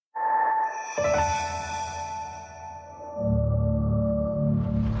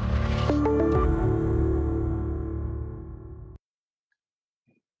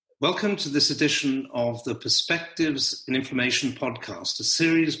Welcome to this edition of the Perspectives in Inflammation podcast, a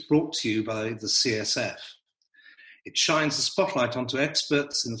series brought to you by the CSF. It shines a spotlight onto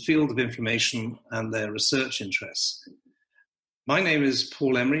experts in the field of inflammation and their research interests. My name is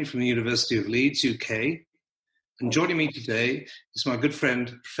Paul Emery from the University of Leeds, UK, and joining me today is my good friend,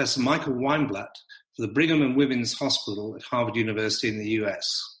 Professor Michael Weinblatt for the Brigham and Women's Hospital at Harvard University in the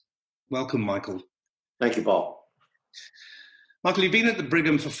US. Welcome, Michael. Thank you, Paul. Michael, you've been at the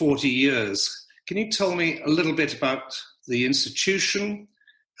Brigham for 40 years. Can you tell me a little bit about the institution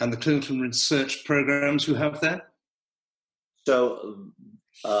and the clinical research programs you have there? So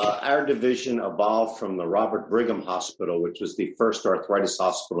our division evolved from the Robert Brigham Hospital, which was the first arthritis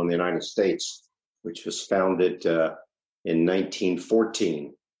hospital in the United States, which was founded in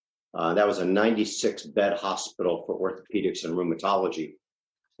 1914. That was a 96-bed hospital for orthopedics and rheumatology.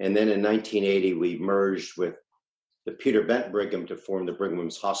 And then in 1980, we merged with the Peter Bent Brigham to form the Brigham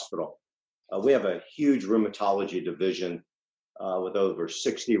Women's Hospital. We have a huge rheumatology division with over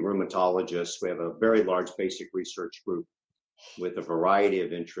 60 rheumatologists. We have a very large basic research group with a variety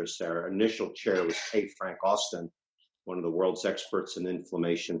of interests. Our initial chair was K. Frank Austin, one of the world's experts in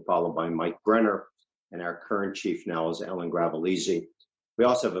inflammation, followed by Mike Brenner, and our current chief now is Ellen Gravellese. We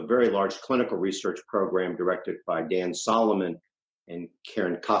also have a very large clinical research program directed by Dan Solomon and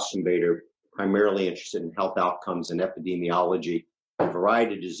Karen Kostenbader, primarily interested in health outcomes and epidemiology, a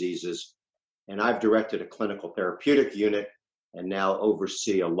variety of diseases. And I've directed a clinical therapeutic unit and now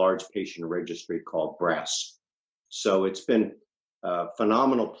oversee a large patient registry called BRASS. So it's been a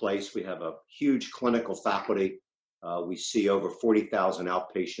phenomenal place. We have a huge clinical faculty. We see over 40,000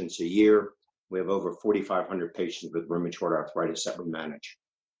 outpatients a year. We have over 4,500 patients with rheumatoid arthritis that we manage.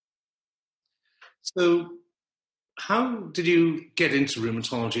 So how did you get into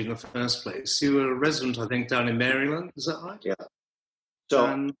rheumatology in the first place? You were a resident, I think, down in Maryland. Is that right? Yeah.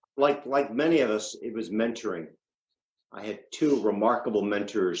 So like many of us, it was mentoring. I had two remarkable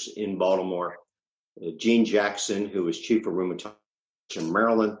mentors in Baltimore, Gene Jackson, who was chief of rheumatology in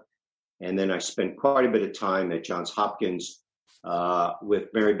Maryland. And then I spent quite a bit of time at Johns Hopkins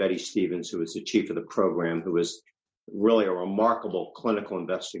with Mary Betty Stevens, who was the chief of the program, who was really a remarkable clinical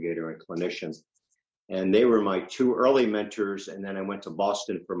investigator and clinician. And they were my two early mentors. And then I went to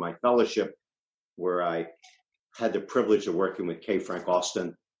Boston for my fellowship, where I had the privilege of working with K. Frank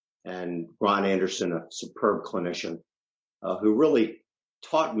Austin and Ron Anderson, a superb clinician, who really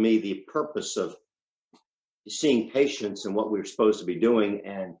taught me the purpose of seeing patients and what we were supposed to be doing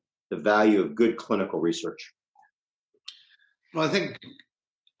and the value of good clinical research. Well, I think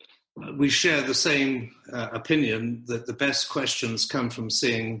we share the same opinion that the best questions come from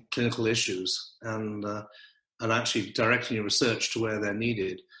seeing clinical issues and actually directing your research to where they're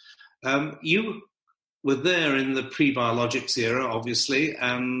needed. You were there in the pre-biologics era, obviously,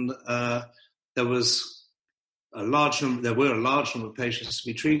 and there were a large number of patients to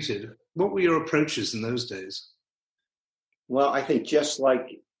be treated. What were your approaches in those days? Well, I think just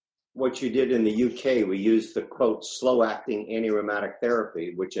like what you did in the UK, we used the, quote, slow-acting anti-rheumatic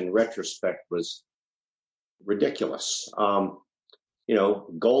therapy, which in retrospect was ridiculous.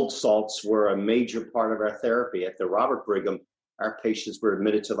 Gold salts were a major part of our therapy. At the Robert Brigham, our patients were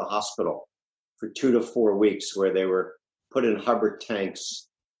admitted to the hospital for 2 to 4 weeks, where they were put in Hubbard tanks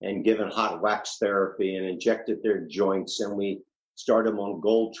and given hot wax therapy and injected their joints. And we started them on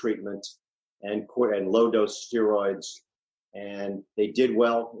gold treatment and low-dose steroids. And they did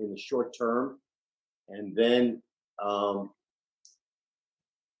well in the short term. And then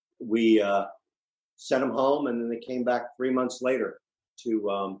we sent them home, and then they came back 3 months later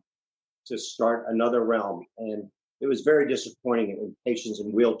to start another realm. And it was very disappointing in patients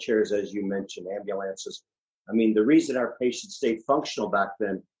in wheelchairs, as you mentioned, ambulances. I mean, the reason our patients stayed functional back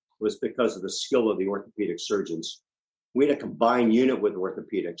then was because of the skill of the orthopedic surgeons. We had a combined unit with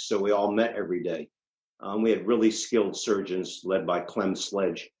orthopedics, so we all met every day. We had really skilled surgeons led by Clem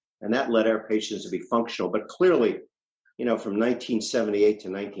Sledge, and that led our patients to be functional. But clearly, from 1978 to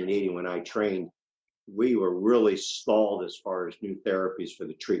 1980, when I trained, we were really stalled as far as new therapies for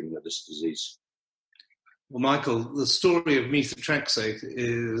the treatment of this disease. Well, Michael, the story of methotrexate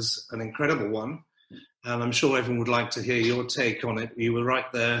is an incredible one, and I'm sure everyone would like to hear your take on it. You were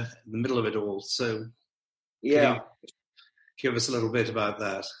right there in the middle of it all, so yeah, can you give us a little bit about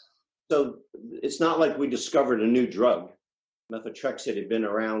that? So it's not like we discovered a new drug. Methotrexate had been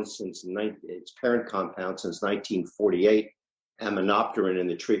around since its parent compound since 1948, aminopterin, in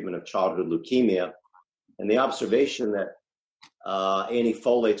the treatment of childhood leukemia. And the observation that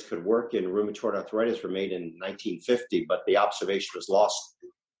antifolates could work in rheumatoid arthritis were made in 1950, but the observation was lost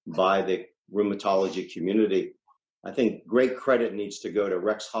by the rheumatology community. I think great credit needs to go to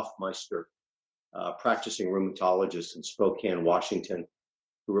Rex Hoffmeister, practicing rheumatologist in Spokane, Washington,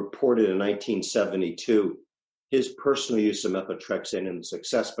 who reported in 1972 his personal use of methotrexate and the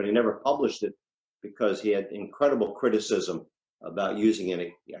success, but he never published it because he had incredible criticism about using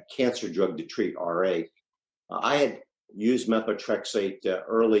a cancer drug to treat RA. I had used methotrexate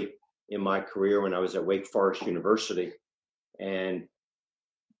early in my career when I was at Wake Forest University, and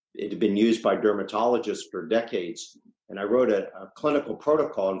it had been used by dermatologists for decades. And I wrote a clinical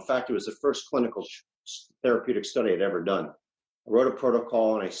protocol. In fact, it was the first clinical therapeutic study I'd ever done. I wrote a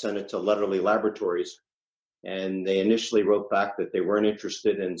protocol and I sent it to Letterly Laboratories. And they initially wrote back that they weren't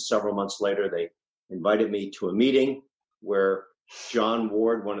interested. And several months later, they invited me to a meeting where John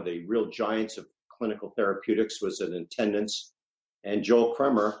Ward, one of the real giants of clinical therapeutics, was in attendance. And Joel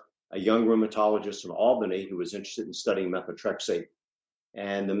Kremer, a young rheumatologist from Albany who was interested in studying methotrexate.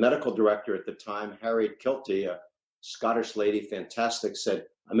 And the medical director at the time, Harriet Kilty, a Scottish lady, fantastic, said,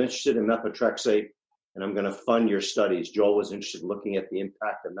 I'm interested in methotrexate and I'm going to fund your studies. Joel was interested in looking at the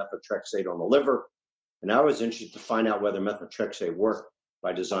impact of methotrexate on the liver. And I was interested to find out whether methotrexate worked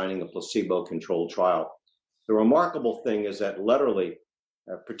by designing a placebo-controlled trial. The remarkable thing is that Letterly,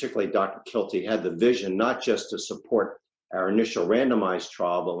 particularly Dr. Kilty, had the vision not just to support our initial randomized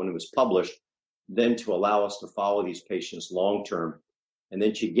trial, but when it was published, then to allow us to follow these patients long-term. And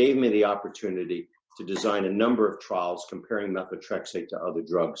then she gave me the opportunity to design a number of trials comparing methotrexate to other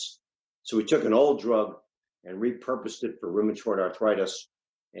drugs. So we took an old drug and repurposed it for rheumatoid arthritis.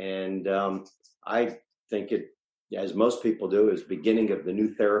 And I think it, as most people do, is beginning of the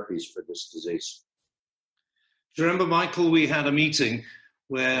new therapies for this disease. Do you remember, Michael, we had a meeting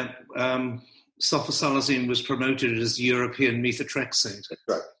where sulfasalazine was promoted as European methotrexate? That's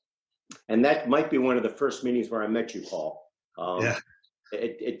right. And that might be one of the first meetings where I met you, Paul. Yeah.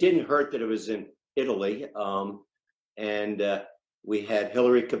 It didn't hurt that it was in Italy. And we had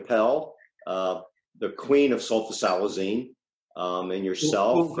Hilary Capel, the queen of sulfasalazine, and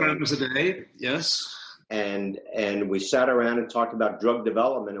yourself. 4 grams a day, yes. And we sat around and talked about drug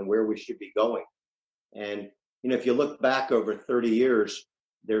development and where we should be going. And, if you look back over 30 years,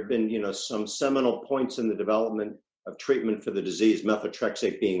 there have been, some seminal points in the development of treatment for the disease,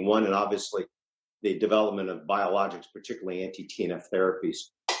 methotrexate being one, and obviously the development of biologics, particularly anti-TNF therapies,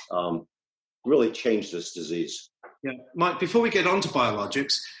 really changed this disease. Yeah, Mike, before we get on to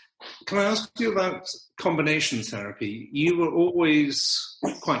biologics, can I ask you about combination therapy? You were always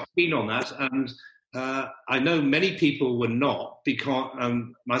quite keen on that, and I know many people were not, because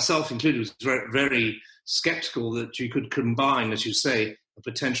myself included was very, very skeptical that you could combine, as you say, a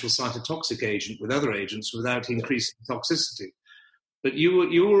potential cytotoxic agent with other agents without increasing toxicity. But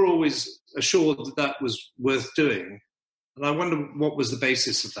you were always assured that was worth doing. And I wonder what was the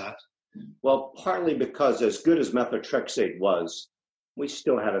basis of that? Well, partly because as good as methotrexate was, we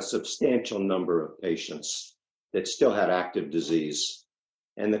still had a substantial number of patients that still had active disease.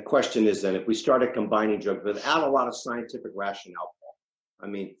 And the question is then, if we started combining drugs without a lot of scientific rationale,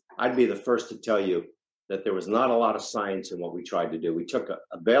 I'd be the first to tell you that there was not a lot of science in what we tried to do. We took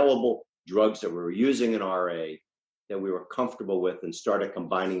available drugs that we were using in RA that we were comfortable with and started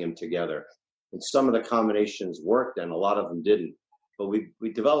combining them together. And some of the combinations worked and a lot of them didn't. But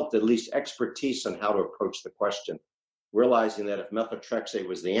we developed at least expertise on how to approach the question, realizing that if methotrexate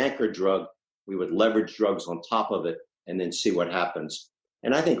was the anchor drug, we would leverage drugs on top of it and then see what happens.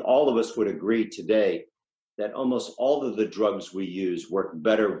 And I think all of us would agree today that almost all of the drugs we use work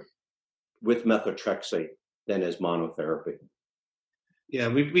better with methotrexate than as monotherapy. Yeah,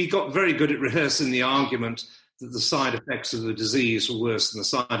 we got very good at rehearsing the argument that the side effects of the disease were worse than the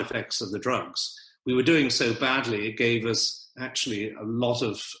side effects of the drugs. We were doing so badly, it gave us actually a lot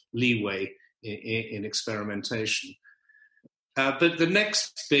of leeway in experimentation. But the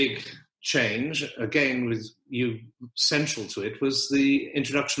next big change, again with you central to it, was the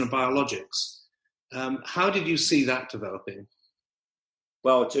introduction of biologics. How did you see that developing?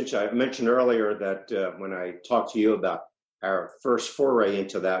 Well, it's interesting. I mentioned earlier that when I talked to you about our first foray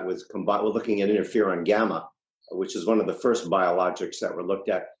into that was looking at interferon gamma, which is one of the first biologics that were looked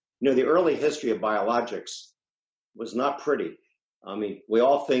at. The early history of biologics was not pretty. We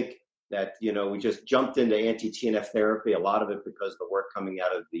all think that, we just jumped into anti-TNF therapy, a lot of it because the work coming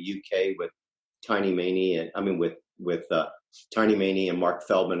out of the UK with Tiny Maney with Tiny Maney and Mark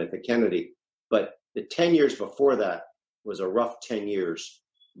Feldman at the Kennedy. But the 10 years before that was a rough 10 years.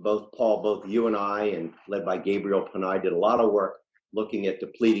 Both you and I, and led by Gabriel Panay, did a lot of work looking at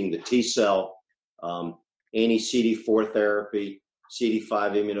depleting the T cell, anti-CD4 therapy, CD5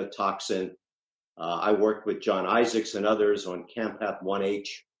 immunotoxin. I worked with John Isaacs and others on Campath 1H,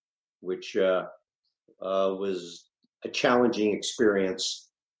 which was a challenging experience.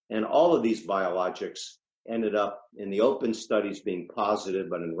 And all of these biologics ended up in the open studies being positive,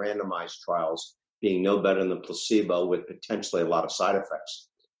 but in randomized trials being no better than placebo with potentially a lot of side effects.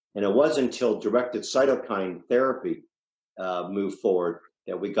 And it wasn't until directed cytokine therapy moved forward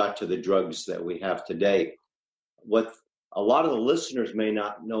that we got to the drugs that we have today. What a lot of the listeners may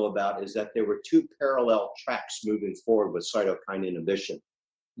not know about is that there were two parallel tracks moving forward with cytokine inhibition.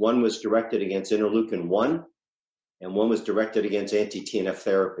 One was directed against interleukin-1, and one was directed against anti-TNF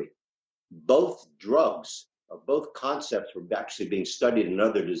therapy. Both drugs, both concepts were actually being studied in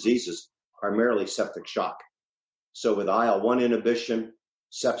other diseases, primarily septic shock. So with IL-1 inhibition,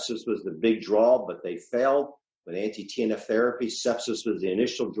 sepsis was the big draw, but they failed. With anti-TNF therapy, sepsis was the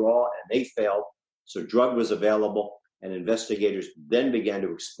initial draw, and they failed. So drug was available, and investigators then began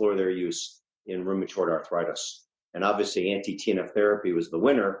to explore their use in rheumatoid arthritis. And obviously, anti-TNF therapy was the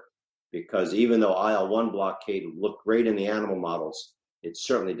winner, because even though IL-1 blockade looked great in the animal models, it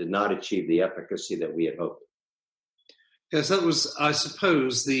certainly did not achieve the efficacy that we had hoped. Yes, that was, I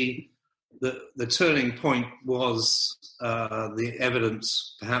suppose, the turning point was the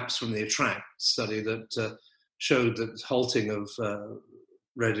evidence, perhaps from the ATTRACT study, that showed that halting of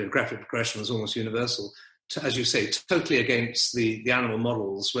radiographic progression was almost universal. As you say, totally against the animal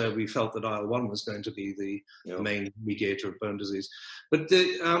models where we felt that IL-1 was going to be the main mediator of bone disease. But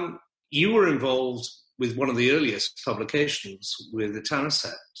you were involved with one of the earliest publications with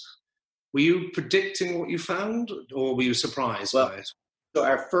etanercept. Were you predicting what you found, or were you surprised by it? So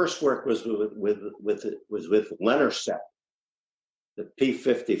our first work was with Lenercept, the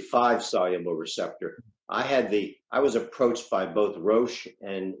P55 soluble receptor. I was approached by both Roche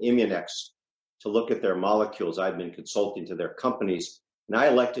and Immunex to look at their molecules. I'd been consulting to their companies, and I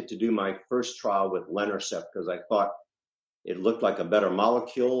elected to do my first trial with Lenercept because I thought it looked like a better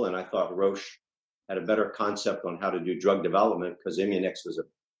molecule, and I thought Roche had a better concept on how to do drug development, because Immunex was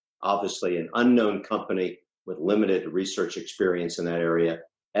obviously an unknown company with limited research experience in that area.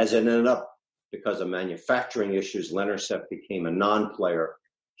 As it ended up, because of manufacturing issues, Lenercept became a non-player.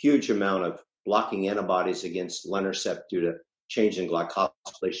 Huge amount of blocking antibodies against Lenercept due to change in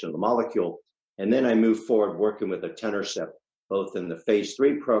glycosylation of the molecule. And then I moved forward working with etanercept, both in the phase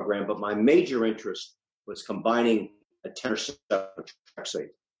 3 program, but my major interest was combining etanercept with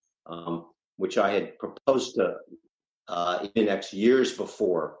methotrexate, which I had proposed to Immunex years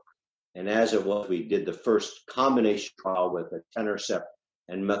before. And as it was, we did the first combination trial with etanercept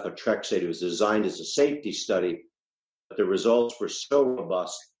and methotrexate. It was designed as a safety study, but the results were so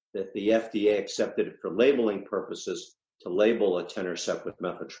robust that the FDA accepted it for labeling purposes to label etanercept with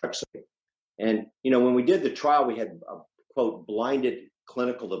methotrexate. And, when we did the trial, we had, quote, blinded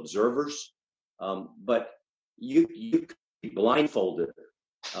clinical observers, but you could be blindfolded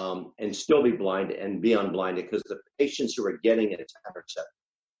and still be blind and be unblinded, because the patients who are getting etanercept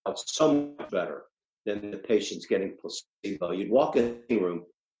felt so much better than the patients getting placebo. You'd walk in the room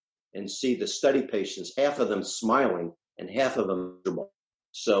and see the study patients, half of them smiling and half of them miserable.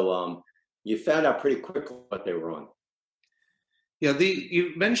 So you found out pretty quickly what they were on. Yeah,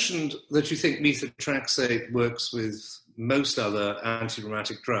 you mentioned that you think methotrexate works with most other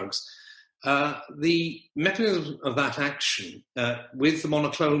anti-rheumatic drugs. The mechanism of that action, with the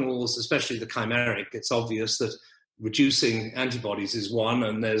monoclonals, especially the chimeric, it's obvious that reducing antibodies is one,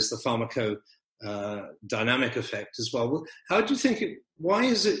 and there's the pharmacodynamic effect as well. How do you think why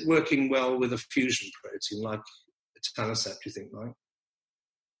is it working well with a fusion protein like etanercept, do you think, Mike?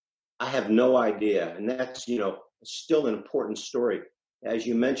 I have no idea. And that's, still an important story. As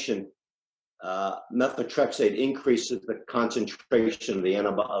you mentioned, methotrexate increases the concentration of the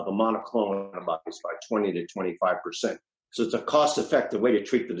monoclonal antibodies by 20 to 25%. So it's a cost-effective way to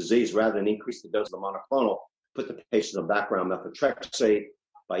treat the disease rather than increase the dose of the monoclonal. Put the patient on background methotrexate.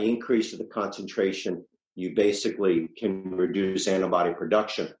 By increasing the concentration, you basically can reduce antibody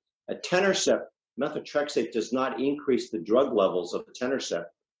production. Etanercept, methotrexate does not increase the drug levels of etanercept,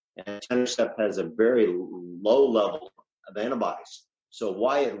 and etanercept has a very low level of antibodies. So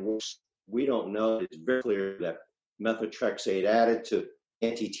why it works, we don't know. It's very clear that methotrexate added to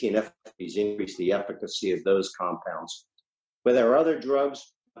anti-TNF increase the efficacy of those compounds. But there are other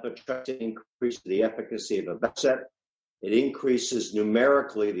drugs. Methotrexate increases the efficacy of abemaciclib. It increases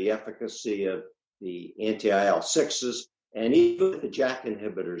numerically the efficacy of the anti-IL-6s. And even with the JAK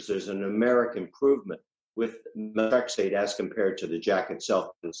inhibitors, there's a numeric improvement with methotrexate as compared to the JAK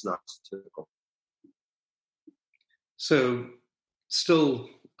itself. It's not statistical. So still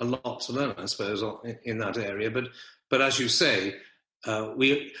a lot to learn, I suppose, in that area. But as you say,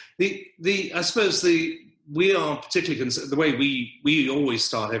 I suppose the we are particularly concerned, the way we always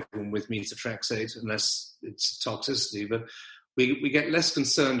start everyone with methotrexate, unless it's toxicity, but we get less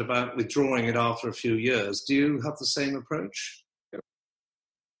concerned about withdrawing it after a few years. Do you have the same approach?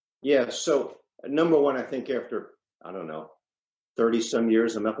 Yeah, so number one, I think after, 30 some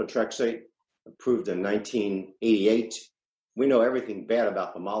years of methotrexate, approved in 1988, we know everything bad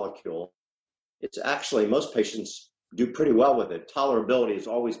about the molecule. It's actually, most patients do pretty well with it. Tolerability has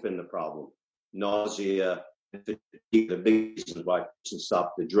always been the problem. Nausea, fatigue, the big reasons why patients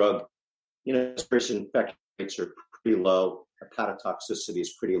stop the drug. Respiratory infection rates are pretty low. Hepatotoxicity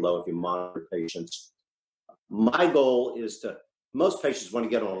is pretty low if you monitor patients. My goal is most patients want to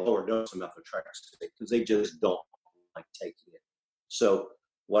get on a lower dose of methotrexate because they just don't like taking it. So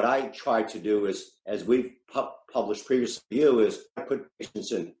what I try to do is, as we've published previously to you, is I put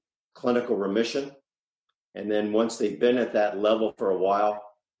patients in clinical remission. And then once they've been at that level for a while,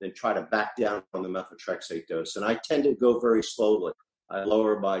 then try to back down on the methotrexate dose. And I tend to go very slowly. I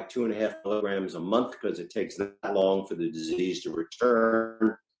lower by 2.5 milligrams a month because it takes that long for the disease to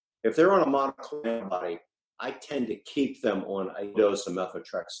return. If they're on a monoclonal antibody, I tend to keep them on a dose of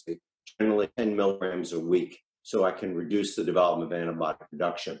methotrexate, generally 10 milligrams a week, so I can reduce the development of antibody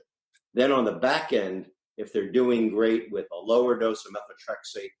production. Then on the back end, if they're doing great with a lower dose of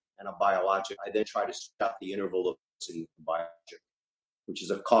methotrexate and a biologic, I then try to stop the interval of dosing the biologic, which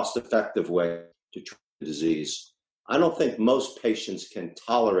is a cost-effective way to treat the disease. I don't think most patients can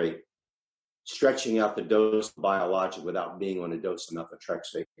tolerate stretching out the dose of biologic without being on a dose of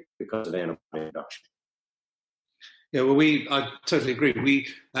methotrexate because of antibody production. Yeah, well, I totally agree. We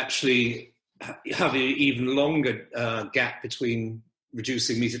actually have an even longer gap between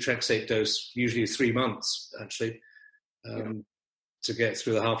reducing methotrexate dose, usually 3 months, actually, to get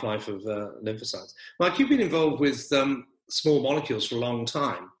through the half-life of lymphocytes. Mike, you've been involved with small molecules for a long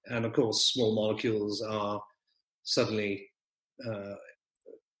time, and of course, small molecules are suddenly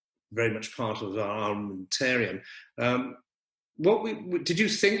very much part of our armamentarium. Did you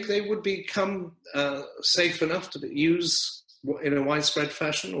think they would become safe enough to use in a widespread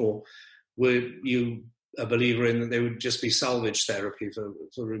fashion, or were you a believer in that they would just be salvage therapy for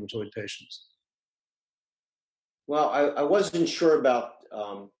rheumatoid patients? Well, I wasn't sure about,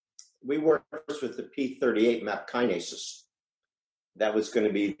 we worked first with the P38 MAP kinases. That was going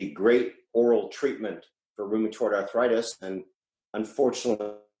to be the great oral treatment for rheumatoid arthritis, and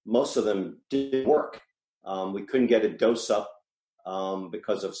unfortunately, most of them didn't work. We couldn't get a dose up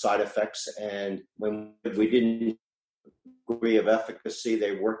because of side effects, and when we didn't agree of efficacy,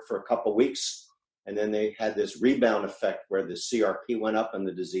 they worked for a couple weeks, and then they had this rebound effect where the CRP went up and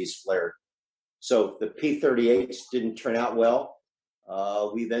the disease flared. So the P38s didn't turn out well.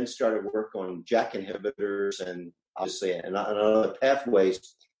 We then started work on JAK inhibitors and obviously and other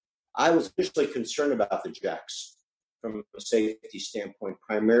pathways. I was initially concerned about the JAKs from a safety standpoint,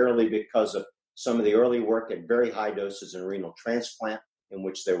 primarily because of some of the early work at very high doses in renal transplant, in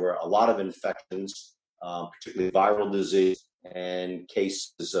which there were a lot of infections, particularly viral disease and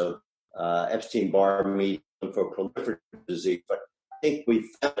cases of Epstein-Barr mediated lymphoproliferative disease. But I think we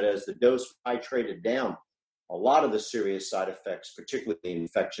found that as the dose titrated down, a lot of the serious side effects, particularly the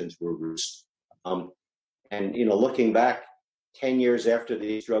infections, were reduced. And looking back 10 years after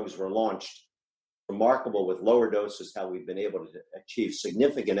these drugs were launched, remarkable with lower doses how we've been able to achieve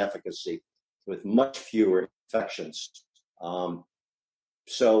significant efficacy with much fewer infections.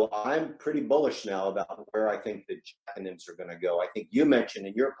 So I'm pretty bullish now about where I think the JAK inhibitors are going to go. I think you mentioned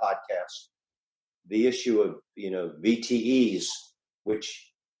in your podcast the issue of VTEs,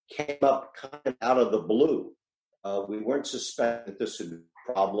 which came up kind of out of the blue. We weren't suspecting that this would be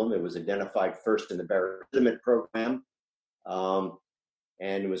a problem. It was identified first in the baricitinib program,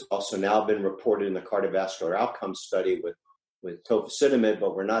 and it was also now been reported in the cardiovascular outcome study with tofacitinib,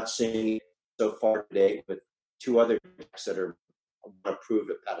 but we're not seeing it so far today with two other drugs that are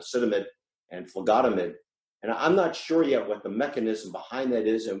approved, upadacitinib and filgotinib. And I'm not sure yet what the mechanism behind that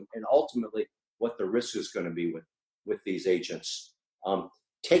is and ultimately what the risk is going to be with these agents.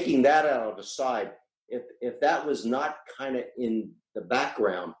 Taking that out of the side, if that was not kind of in the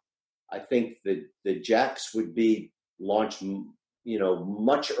background, I think the JAKs would be launched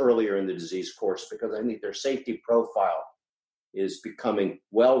much earlier in the disease course, because I think their safety profile is becoming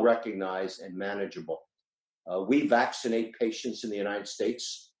well recognized and manageable. We vaccinate patients in the United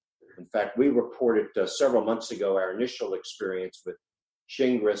States. In fact, we reported several months ago our initial experience with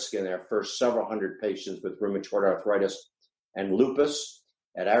Shingrix in our first several hundred patients with rheumatoid arthritis and lupus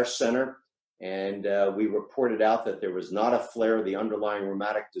at our center. And we reported out that there was not a flare of the underlying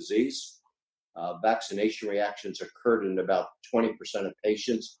rheumatic disease. Vaccination reactions occurred in about 20% of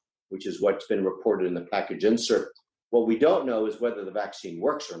patients. which is what's been reported in the package insert. What we don't know is whether the vaccine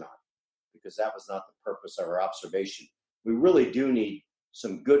works or not, because that was not the purpose of our observation. We really do need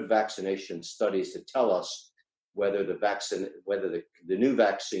some good vaccination studies to tell us whether the new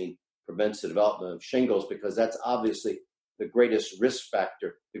vaccine prevents the development of shingles, because that's obviously the greatest risk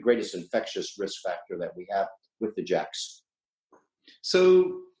factor, the greatest infectious risk factor that we have with the JAKs.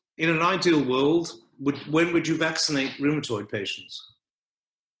 So in an ideal world, when would you vaccinate rheumatoid patients?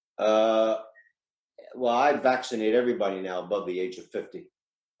 Well, I vaccinate everybody now above the age of 50.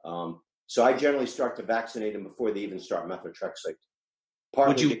 So I generally start to vaccinate them before they even start methotrexate.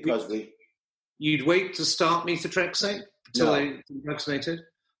 Partly because you'd wait to start methotrexate until they're vaccinated?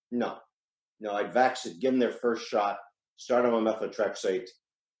 No, I'd give them their first shot, start them on methotrexate,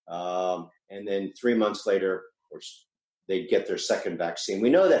 and then 3 months later, they'd get their second vaccine. We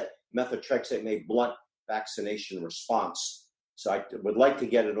know that methotrexate may blunt vaccination response, so I would like to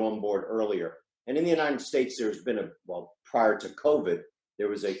get it on board earlier. And in the United States, there's been prior to COVID, there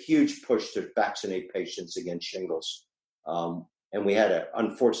was a huge push to vaccinate patients against shingles. And we had,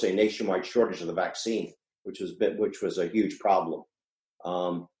 unfortunately, a nationwide shortage of the vaccine, which was a huge problem.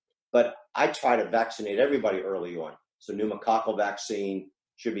 But I try to vaccinate everybody early on. So pneumococcal vaccine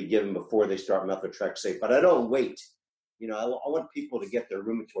should be given before they start methotrexate, but I don't wait. I want people to get their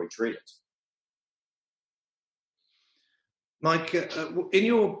rheumatoid treated. Mike, in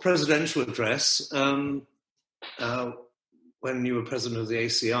your presidential address, when you were president of the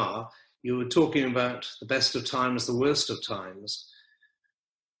ACR, you were talking about the best of times, the worst of times.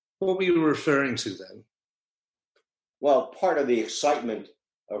 What were you referring to then? Well, part of the excitement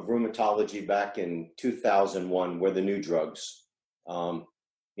of rheumatology back in 2001 were the new drugs.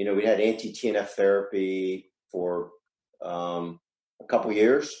 We had anti-TNF therapy for a couple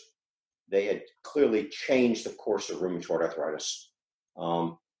years. They had clearly changed the course of rheumatoid arthritis.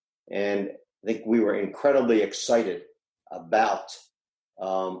 And I think we were incredibly excited about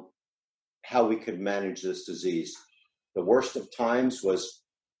how we could manage this disease. The worst of times was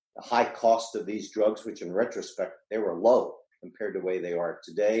the high cost of these drugs, which in retrospect, they were low compared to the way they are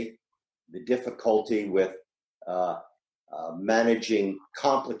today. The difficulty with managing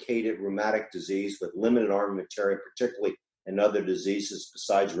complicated rheumatic disease with limited armamentarium, particularly in other diseases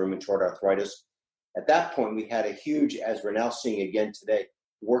besides rheumatoid arthritis. At that point, we had a huge, as we're now seeing again today,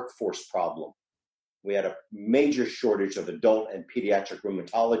 workforce problem. We had a major shortage of adult and pediatric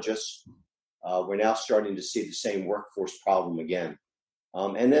rheumatologists. We're now starting to see the same workforce problem again.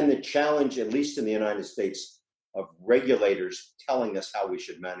 And then the challenge, at least in the United States, of regulators telling us how we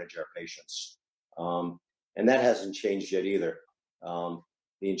should manage our patients. And that hasn't changed yet either.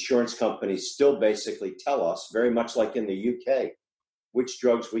 The insurance companies still basically tell us, very much like in the UK, which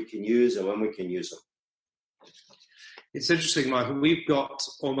drugs we can use and when we can use them. It's interesting, Michael. We've got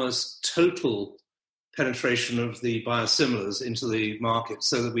almost total penetration of the biosimilars into the market,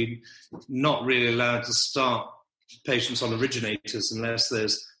 so that we're not really allowed to start patients on originators unless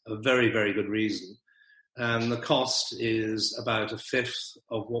there's a very, very good reason. And the cost is about a fifth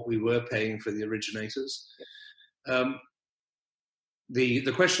of what we were paying for the originators.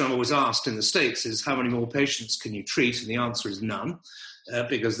 The question I'm always asked in the States is, how many more patients can you treat? And the answer is none,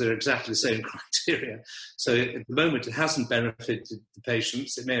 because they're exactly the same criteria. So at the moment, it hasn't benefited the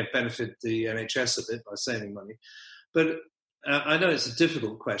patients. It may have benefited the NHS a bit by saving money. But I know it's a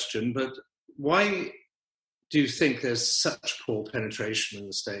difficult question, but why do you think there's such poor penetration in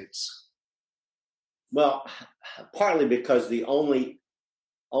the States? Well, partly because the only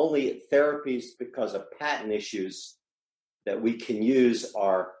therapies because of patent issues that we can use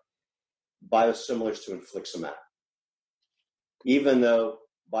are biosimilars to infliximab. Even though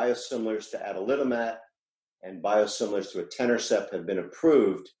biosimilars to adalimumab and biosimilars to etanercept have been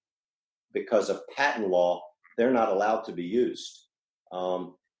approved, because of patent law, they're not allowed to be used.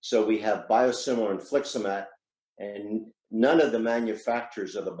 So we have biosimilar infliximab, and none of the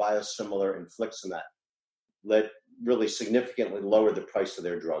manufacturers of the biosimilar infliximab really significantly lower the price of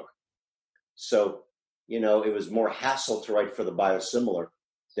their drug. So, it was more hassle to write for the biosimilar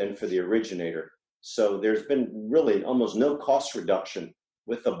than for the originator. So there's been really almost no cost reduction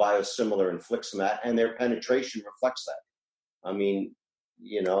with the biosimilar infliximab, and their penetration reflects that. I mean,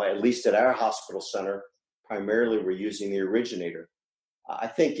 at least at our hospital center, primarily we're using the originator. I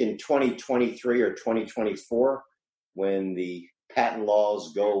think in 2023 or 2024, when the patent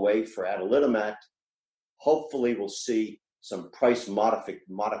laws go away for adalimumab, hopefully we'll see some price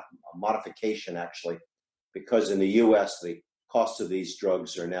modification, actually, because in the U.S., the cost of these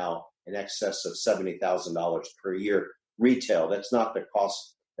drugs are now in excess of $70,000 per year retail. That's not the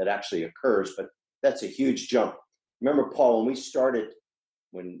cost that actually occurs, but that's a huge jump. Remember, Paul, when we started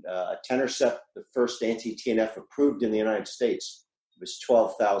When etanercept, the first anti-TNF approved in the United States, was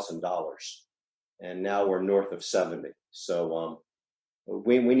 $12,000, and now we're north of 70. So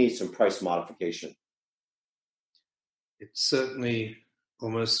we need some price modification. It's certainly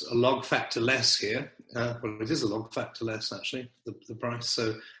almost a log factor less here. Well, it is a log factor less, actually, the price.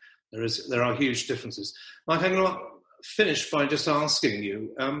 So there are huge differences. Mike, I'm going to finish by just asking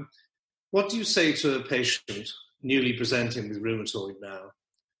you, what do you say to a patient newly presenting with rheumatoid now?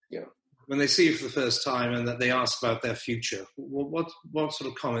 Yeah. When they see you for the first time and that they ask about their future, what sort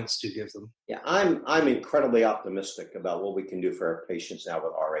of comments do you give them? Yeah, I'm incredibly optimistic about what we can do for our patients now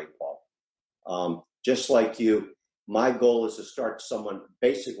with RA, Paul. Just like you, my goal is to start someone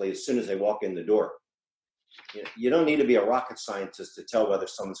basically as soon as they walk in the door. You don't need to be a rocket scientist to tell whether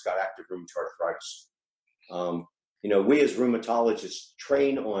someone's got active rheumatoid arthritis. We as rheumatologists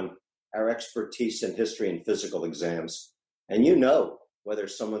train on our expertise in history and physical exams. And whether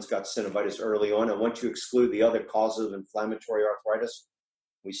someone's got synovitis early on, and once you exclude the other causes of inflammatory arthritis,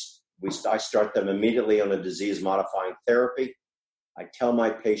 I start them immediately on a disease-modifying therapy. I tell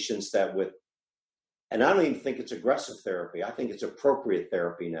my patients that and I don't even think it's aggressive therapy. I think it's appropriate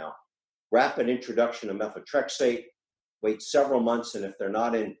therapy now. Rapid introduction of methotrexate, wait several months, and if they're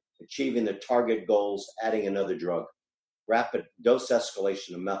not achieving the target goals, adding another drug. Rapid dose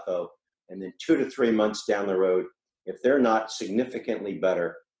escalation of metho, and then 2 to 3 months down the road, if they're not significantly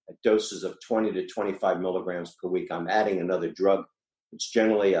better at doses of 20 to 25 milligrams per week, I'm adding another drug. It's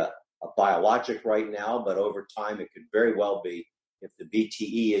generally a biologic right now, but over time it could very well be, if the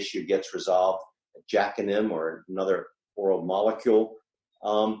VTE issue gets resolved, a JAK-NM or another oral molecule.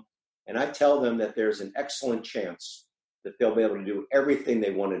 And I tell them that there's an excellent chance that they'll be able to do everything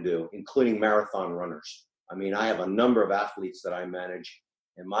they want to do, including marathon runners. I mean, I have a number of athletes that I manage,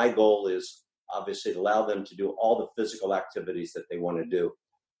 and my goal is obviously to allow them to do all the physical activities that they want to do.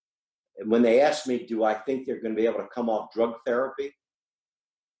 And when they ask me, do I think they're going to be able to come off drug therapy?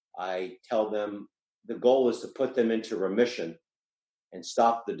 I tell them the goal is to put them into remission and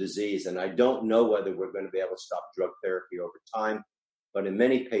stop the disease. And I don't know whether we're going to be able to stop drug therapy over time, but in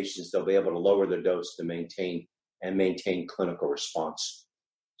many patients, they'll be able to lower the dose to maintain clinical response.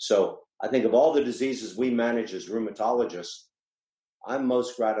 So I think of all the diseases we manage as rheumatologists, I'm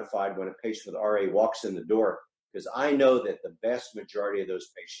most gratified when a patient with RA walks in the door, because I know that the vast majority of those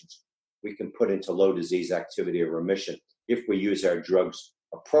patients we can put into low disease activity or remission if we use our drugs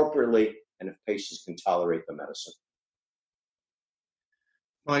appropriately and if patients can tolerate the medicine.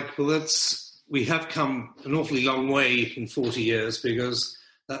 Mike, well, we have come an awfully long way in 40 years, because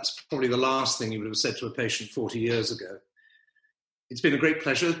that's probably the last thing you would have said to a patient 40 years ago. It's been a great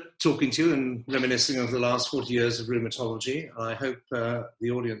pleasure talking to you and reminiscing of the last 40 years of rheumatology. I hope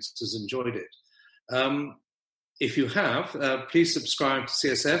the audience has enjoyed it. If you have, please subscribe to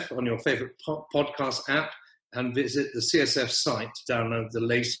CSF on your favorite podcast app and visit the CSF site to download the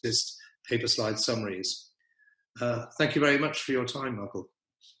latest paper slide summaries. Thank you very much for your time, Michael.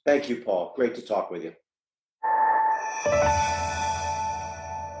 Thank you, Paul. Great to talk with you.